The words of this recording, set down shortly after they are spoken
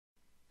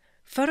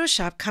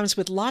Photoshop comes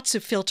with lots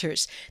of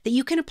filters that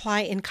you can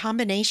apply in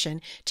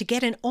combination to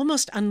get an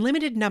almost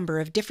unlimited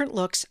number of different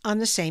looks on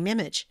the same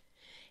image.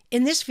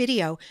 In this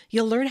video,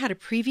 you'll learn how to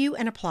preview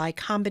and apply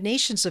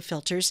combinations of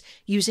filters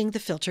using the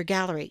filter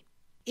gallery.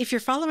 If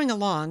you're following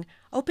along,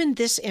 open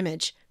this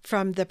image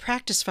from the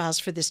practice files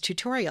for this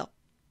tutorial.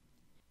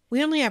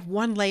 We only have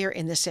one layer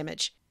in this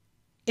image.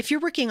 If you're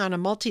working on a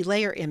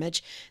multi-layer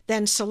image,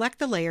 then select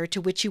the layer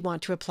to which you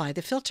want to apply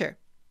the filter.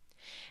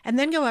 And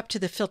then go up to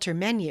the filter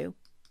menu.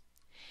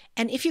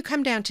 And if you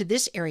come down to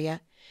this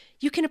area,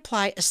 you can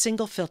apply a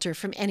single filter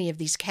from any of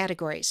these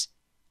categories.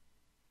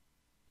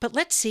 But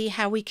let's see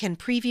how we can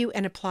preview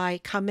and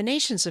apply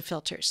combinations of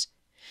filters.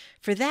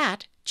 For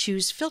that,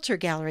 choose Filter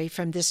Gallery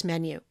from this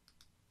menu.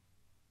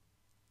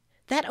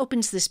 That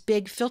opens this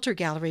big filter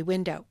gallery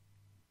window,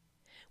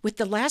 with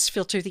the last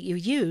filter that you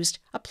used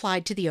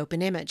applied to the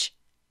open image.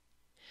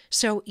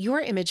 So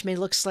your image may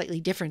look slightly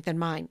different than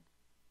mine.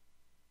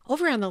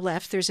 Over on the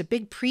left, there's a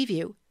big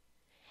preview,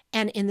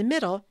 and in the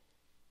middle,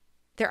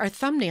 there are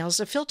thumbnails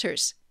of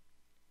filters.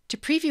 To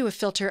preview a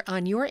filter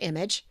on your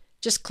image,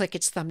 just click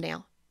its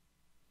thumbnail.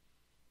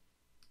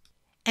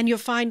 And you'll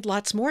find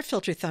lots more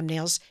filter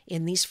thumbnails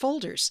in these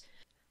folders.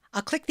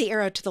 I'll click the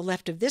arrow to the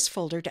left of this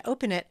folder to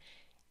open it,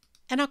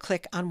 and I'll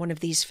click on one of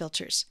these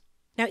filters.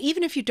 Now,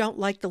 even if you don't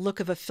like the look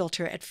of a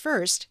filter at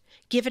first,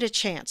 give it a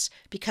chance,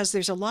 because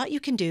there's a lot you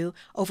can do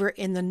over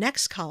in the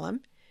next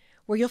column,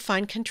 where you'll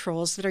find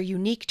controls that are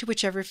unique to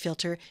whichever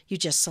filter you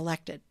just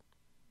selected.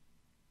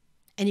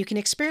 And you can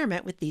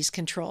experiment with these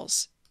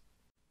controls.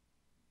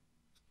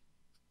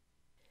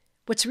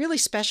 What's really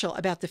special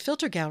about the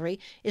filter gallery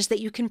is that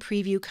you can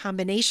preview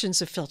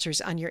combinations of filters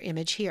on your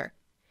image here.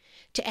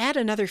 To add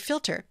another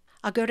filter,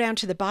 I'll go down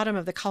to the bottom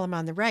of the column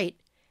on the right,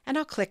 and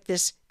I'll click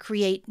this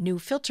Create New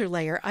Filter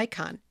Layer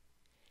icon.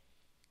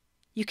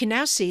 You can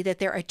now see that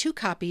there are two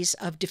copies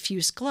of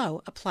Diffuse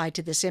Glow applied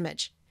to this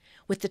image.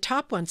 With the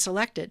top one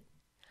selected,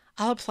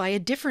 I'll apply a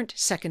different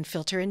second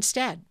filter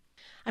instead.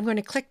 I'm going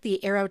to click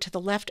the arrow to the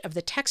left of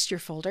the Texture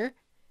folder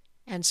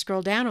and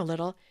scroll down a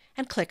little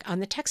and click on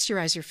the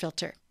Texturizer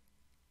filter.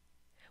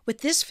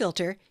 With this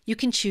filter, you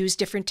can choose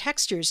different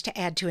textures to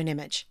add to an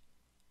image.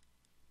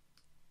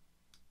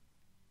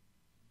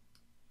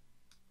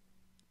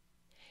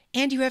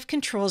 And you have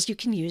controls you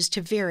can use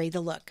to vary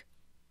the look.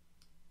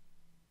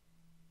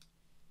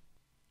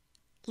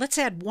 Let's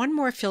add one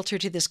more filter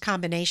to this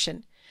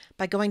combination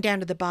by going down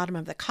to the bottom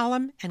of the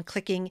column and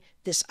clicking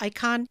this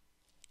icon,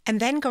 and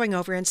then going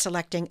over and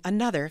selecting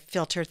another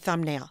filter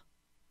thumbnail.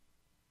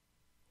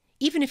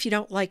 Even if you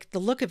don't like the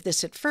look of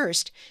this at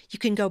first, you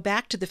can go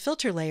back to the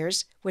filter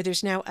layers, where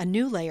there's now a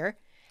new layer,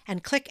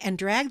 and click and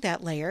drag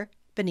that layer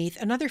beneath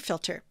another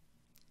filter,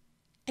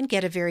 and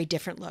get a very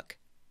different look.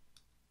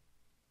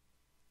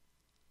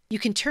 You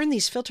can turn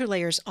these filter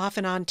layers off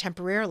and on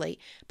temporarily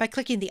by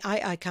clicking the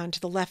eye icon to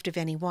the left of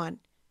any one.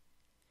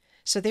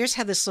 So there's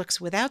how this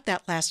looks without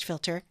that last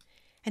filter,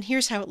 and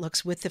here's how it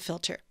looks with the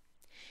filter.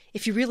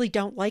 If you really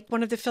don't like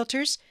one of the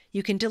filters,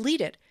 you can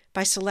delete it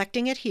by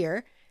selecting it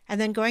here and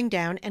then going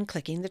down and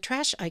clicking the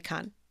trash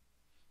icon.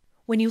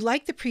 When you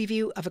like the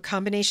preview of a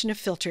combination of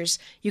filters,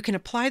 you can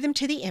apply them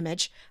to the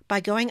image by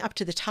going up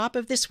to the top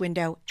of this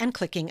window and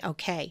clicking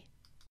OK.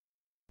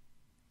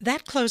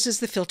 That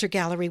closes the Filter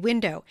Gallery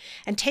window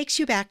and takes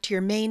you back to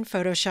your main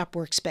Photoshop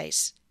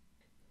workspace.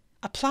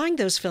 Applying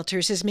those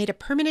filters has made a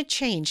permanent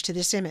change to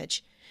this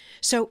image.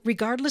 So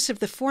regardless of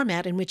the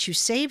format in which you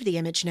save the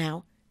image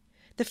now,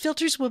 the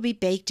filters will be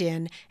baked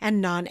in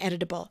and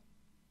non-editable.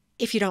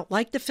 If you don't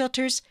like the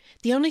filters,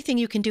 the only thing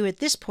you can do at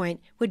this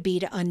point would be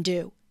to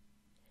undo.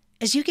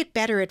 As you get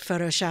better at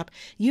Photoshop,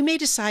 you may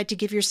decide to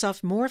give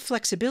yourself more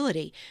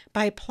flexibility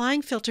by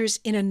applying filters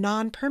in a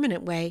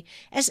non-permanent way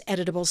as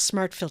editable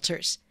smart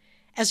filters,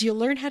 as you'll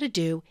learn how to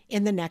do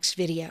in the next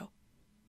video.